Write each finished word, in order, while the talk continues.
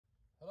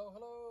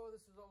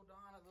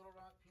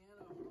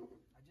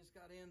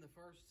just got in the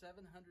first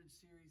 700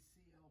 series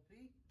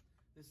CLP.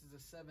 This is a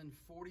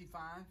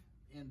 745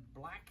 in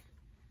black.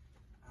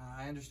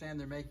 I understand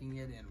they're making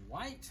it in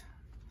white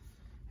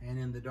and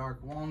in the dark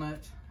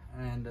walnut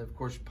and of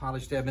course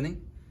polished ebony.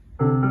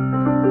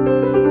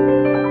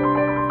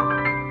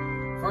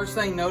 First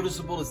thing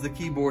noticeable is the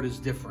keyboard is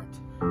different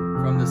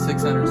from the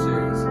 600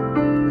 series.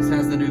 This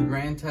has the new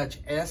Grand Touch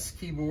S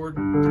keyboard.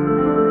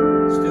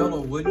 Still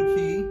a wooden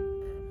key,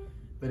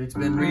 but it's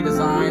been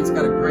redesigned. It's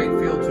got a great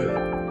feel to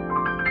it.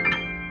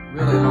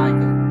 Really like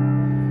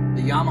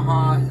it. The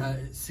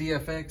Yamaha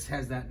CFX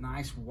has that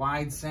nice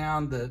wide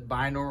sound, the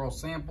binaural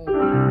sample.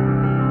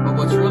 But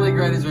what's really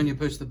great is when you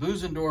push the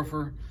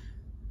Bösendorfer,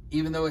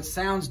 even though it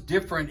sounds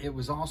different, it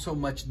was also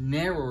much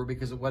narrower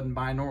because it wasn't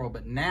binaural.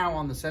 But now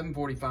on the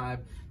 745,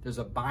 there's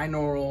a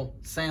binaural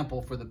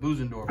sample for the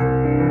Bösendorfer.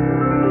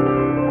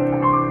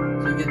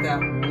 So you get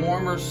that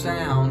warmer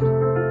sound,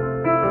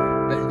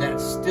 but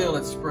that's still,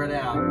 it's spread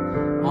out.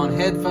 On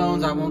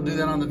headphones, I won't do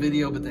that on the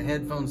video, but the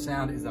headphone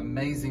sound is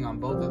amazing on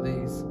both of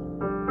these.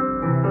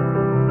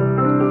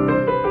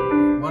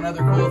 One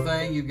other cool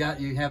thing, you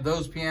have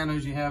those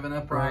pianos, you have an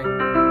upright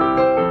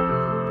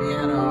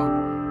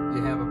piano,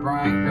 you have a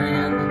bright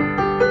grand.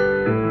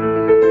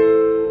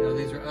 You know,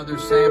 these are other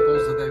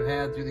samples that they've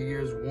had through the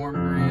years, warm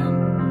grand,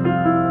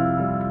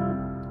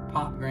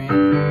 pop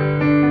grand.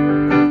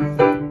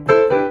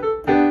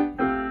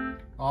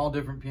 All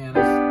different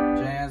pianos,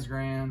 jazz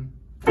grand.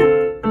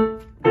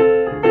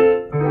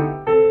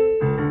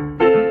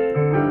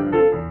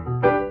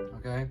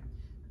 Okay,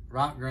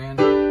 rock grand.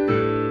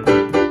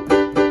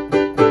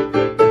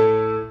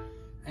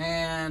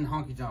 And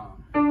honky tonk.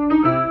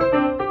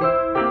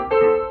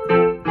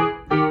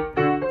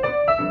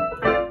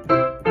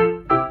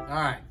 All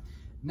right,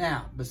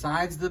 now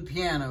besides the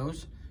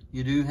pianos,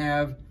 you do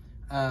have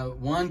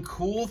one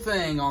cool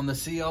thing on the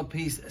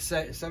CLP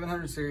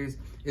 700 series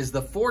is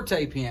the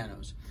forte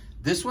pianos.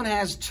 This one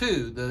has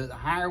two. The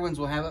higher ones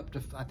will have up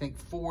to, I think,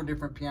 4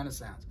 different piano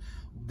sounds.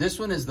 This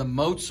one is the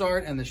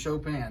Mozart and the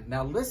Chopin.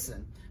 Now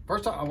listen,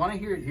 first off, I want to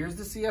hear it. Here's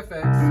the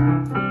CFX.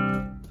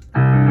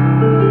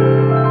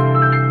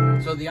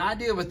 So the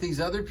idea with these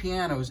other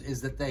pianos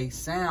is that they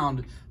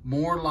sound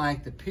more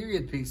like the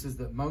period pieces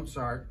that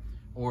Mozart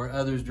or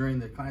others during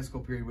the classical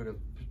period would have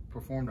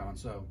performed on.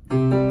 So,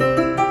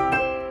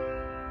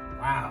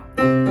 wow.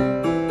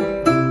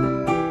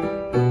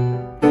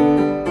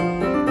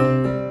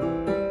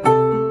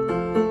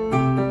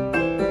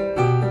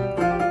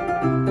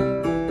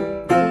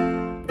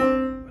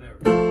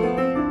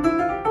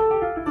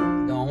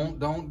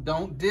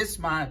 Don't diss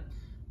my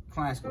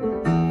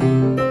classical.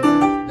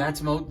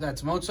 That's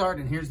Mozart,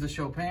 and here's the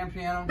Chopin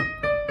piano.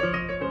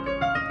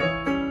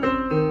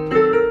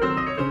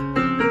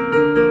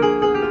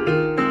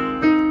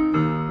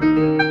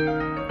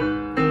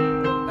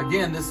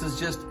 Again, this is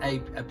just a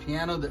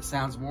piano that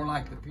sounds more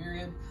like the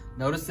period.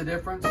 Notice the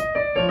difference to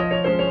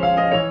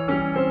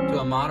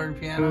a modern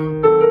piano.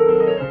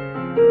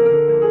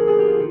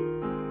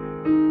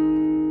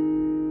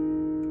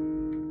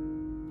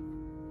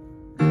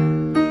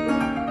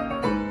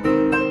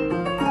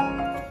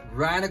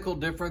 Radical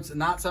difference,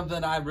 not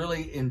something I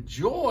really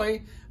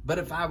enjoy, but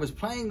if I was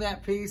playing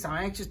that piece,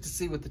 I'm anxious to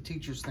see what the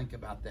teachers think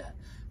about that,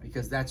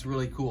 because that's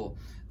really cool.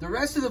 The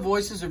rest of the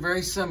voices are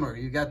very similar.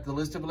 You got the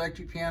list of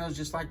electric pianos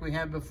just like we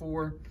had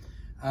before.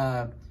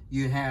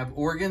 You have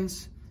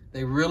organs.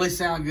 They really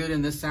sound good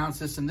in this sound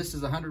system. This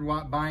is a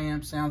 100-watt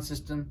biamp sound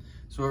system,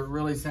 so it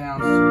really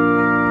sounds...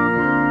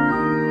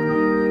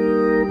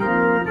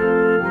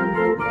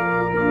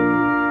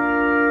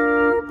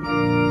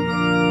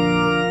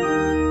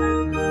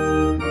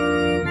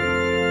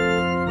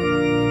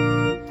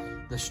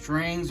 The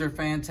strings are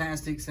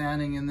fantastic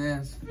sounding in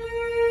this.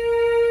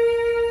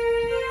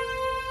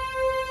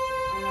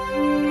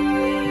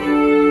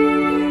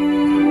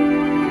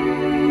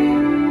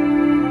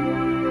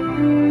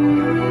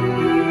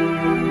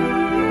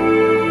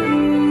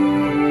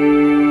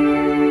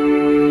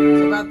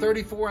 It's about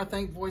 34, I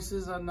think,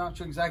 voices. I'm not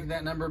sure exactly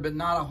that number, but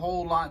not a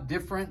whole lot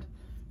different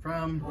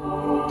from the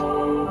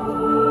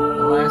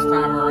last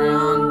time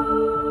around.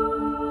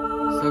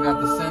 Still got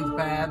the synth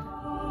pad.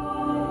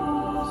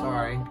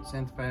 Sorry,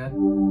 synth pad.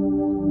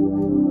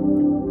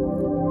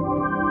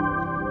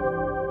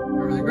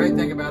 Remember, the great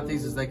thing about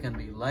these is they can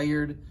be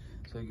layered.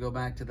 So you go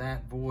back to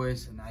that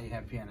voice, and now you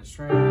have piano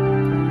string.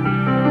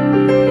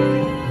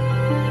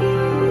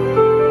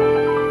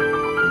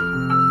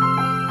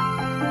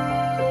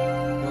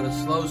 Go to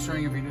slow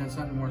string if you're doing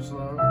something more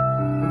slow.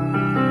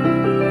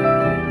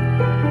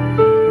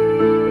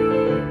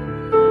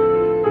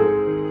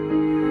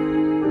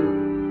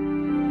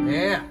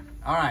 Yeah,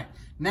 all right.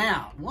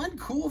 Now, one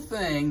cool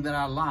thing that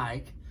I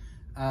like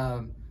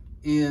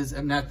is,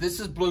 now this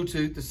is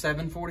Bluetooth. The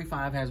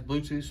 745 has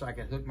Bluetooth, so I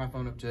can hook my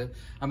phone up to it.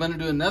 I'm going to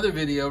do another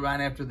video right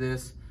after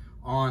this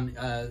on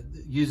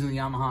using the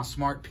Yamaha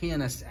Smart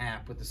Pianist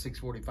app with the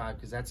 645,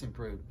 because that's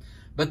improved.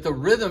 But the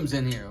rhythms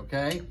in here,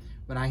 okay?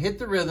 When I hit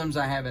the rhythms,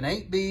 I have an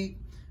 8-beat,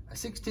 a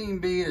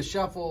 16-beat, a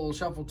shuffle,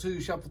 shuffle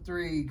 2, shuffle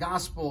 3,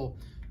 gospel,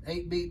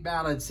 8-beat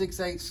ballad,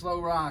 6/8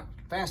 slow rock,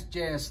 fast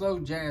jazz, slow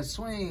jazz,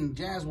 swing,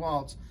 jazz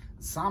waltz,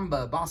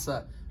 samba,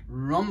 bossa,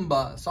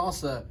 rumba,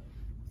 salsa,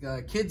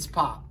 kids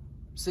pop,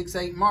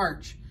 6/8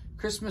 march,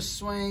 Christmas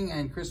swing,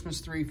 and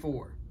Christmas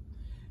 3/4.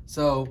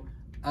 So,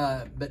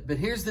 but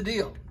here's the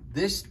deal.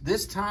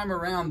 This time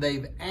around,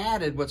 they've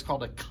added what's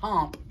called a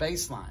comp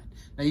bass line.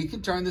 Now you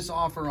can turn this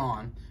off or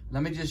on.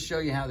 Let me just show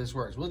you how this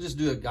works. We'll just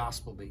do a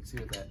gospel beat, see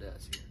what that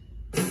does here.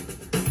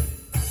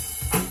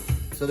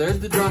 So there's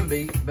the drum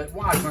beat, but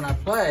watch when I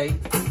play.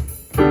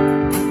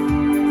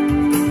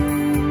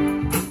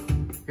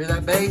 Hear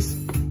that bass?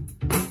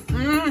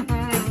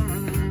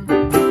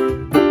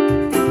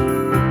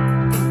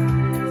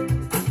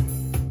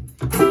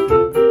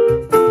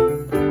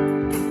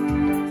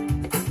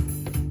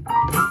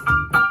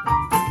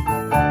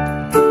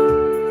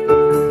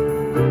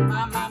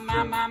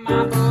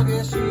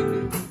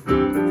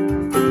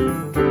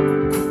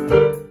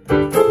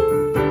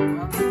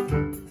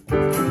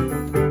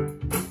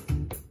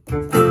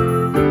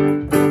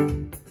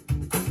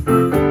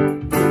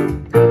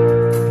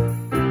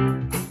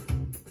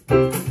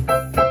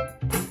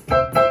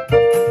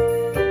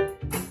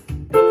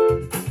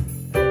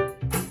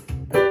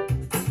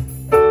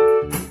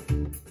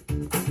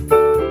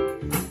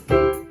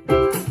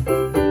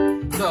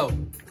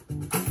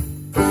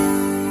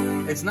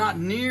 It's not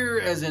near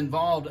as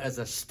involved as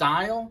a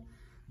style,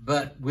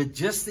 but with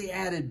just the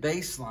added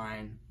bass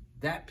line,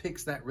 that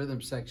picks that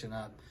rhythm section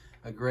up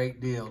a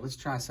great deal. Let's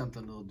try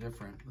something a little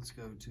different. Let's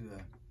go to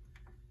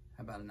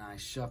how about a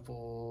nice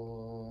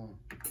shuffle?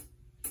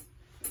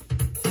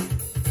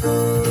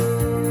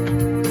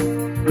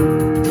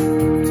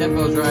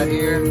 Tempo's right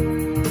here.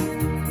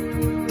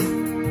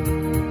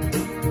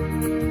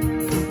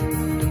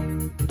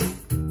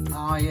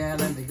 Oh yeah,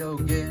 let me go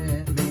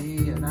get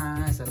me a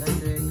nice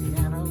electric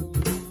piano.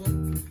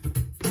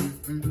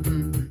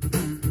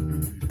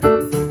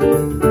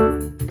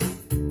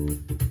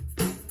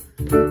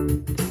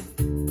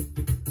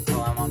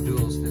 Oh, I'm on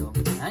dual still.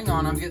 Hang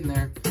on, I'm getting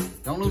there.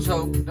 Don't lose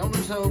hope. Don't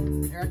lose hope.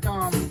 Here I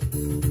come.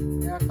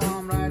 Here I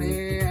come right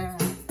here.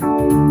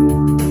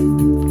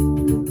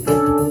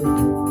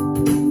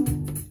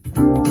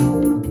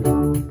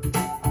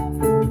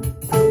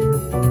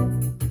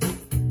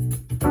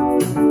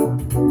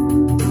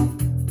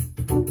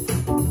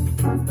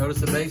 Notice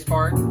the bass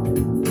part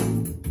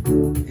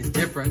is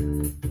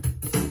different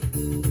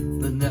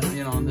than that,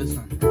 you know, on this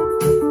one.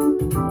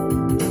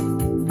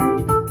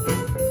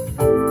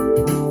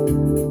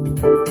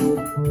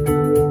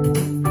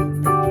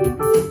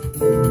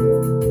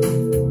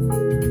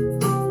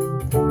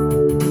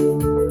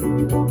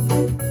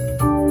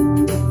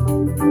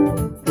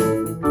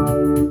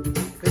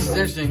 This is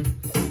interesting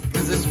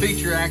because this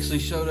feature actually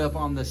showed up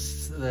on the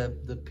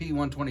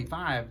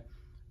P125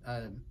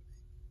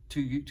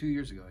 two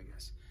years ago, I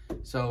guess.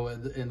 So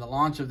in the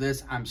launch of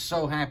this, I'm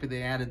so happy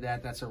they added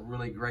that. That's a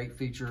really great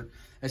feature,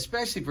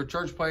 especially for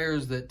church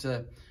players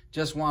that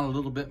just want a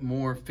little bit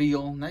more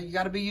feel. Now you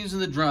got to be using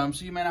the drums,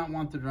 so you may not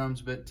want the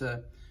drums, but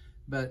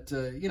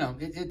you know,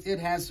 it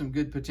has some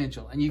good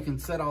potential, and you can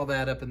set all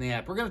that up in the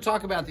app. We're going to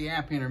talk about the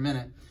app here in a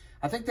minute.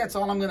 I think that's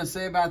all I'm going to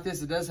say about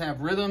this. It does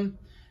have rhythm.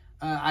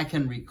 I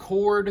can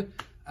record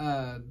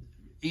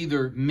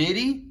either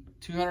MIDI,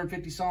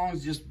 250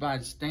 songs just by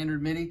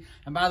standard MIDI.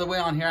 And by the way,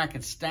 on here I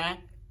can stack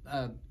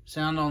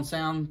sound on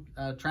sound,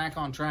 track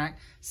on track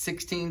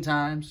 16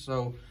 times.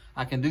 So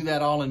I can do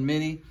that all in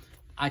MIDI.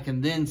 I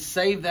can then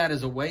save that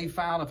as a WAV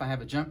file if I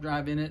have a jump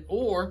drive in it,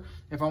 or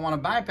if I want to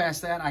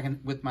bypass that, I can,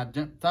 with my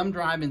thumb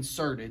drive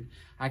inserted,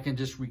 I can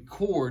just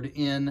record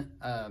in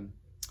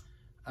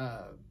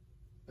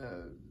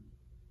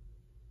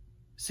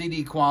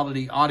CD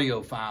quality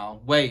audio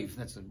file, WAV,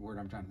 that's the word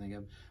I'm trying to think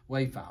of,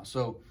 WAV file.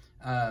 So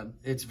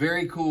it's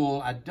very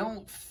cool. I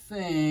don't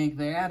think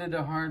they added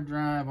a hard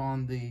drive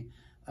on the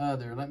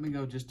other. Let me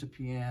go just to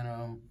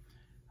piano.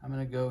 I'm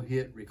gonna go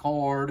hit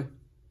record.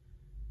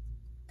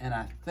 And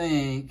I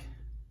think,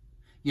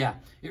 yeah,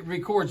 it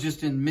records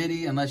just in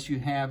MIDI unless you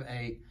have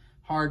a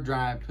hard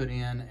drive put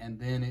in, and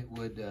then it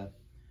would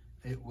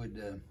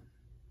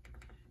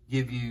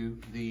give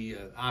you the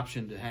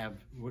option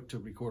to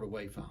record a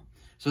WAV file.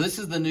 So this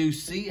is the new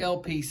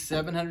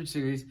CLP700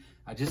 series.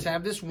 I just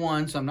have this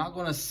one, so I'm not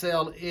going to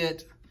sell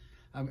it.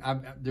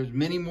 There's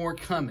many more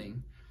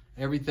coming.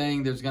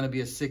 Everything, there's going to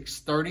be a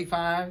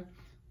 635.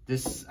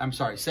 I'm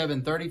sorry,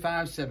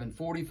 735,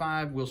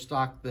 745. We'll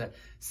stock the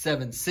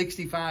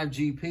 765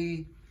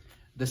 GP,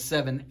 the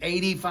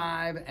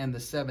 785, and the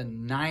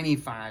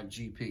 795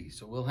 GP.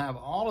 So we'll have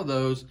all of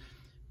those,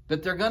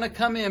 but they're going to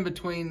come in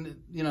between,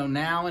 you know,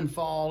 now and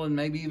fall, and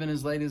maybe even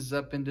as late as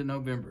up into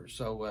November.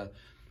 So,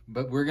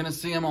 but we're going to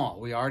see them all.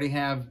 We already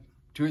have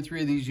 2 or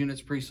 3 of these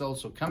units pre-sold.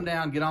 So come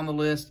down, get on the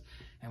list,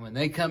 and when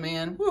they come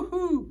in,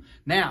 woohoo!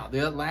 Now,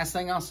 the last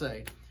thing I'll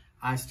say,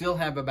 I still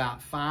have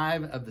about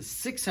 5 of the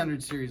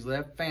 600 series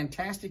left.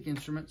 Fantastic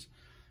instruments.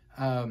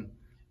 And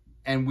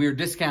we're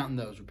discounting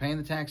those. We're paying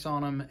the tax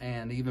on them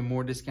and even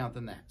more discount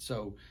than that.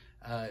 So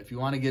if you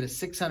want to get a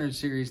 600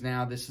 series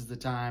now, this is the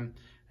time.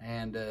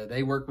 and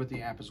they work with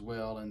the app as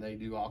well, and they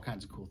do all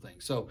kinds of cool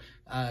things. So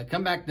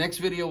come back next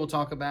video, we'll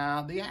talk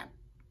about the app.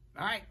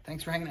 All right,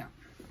 thanks for hanging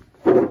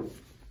out.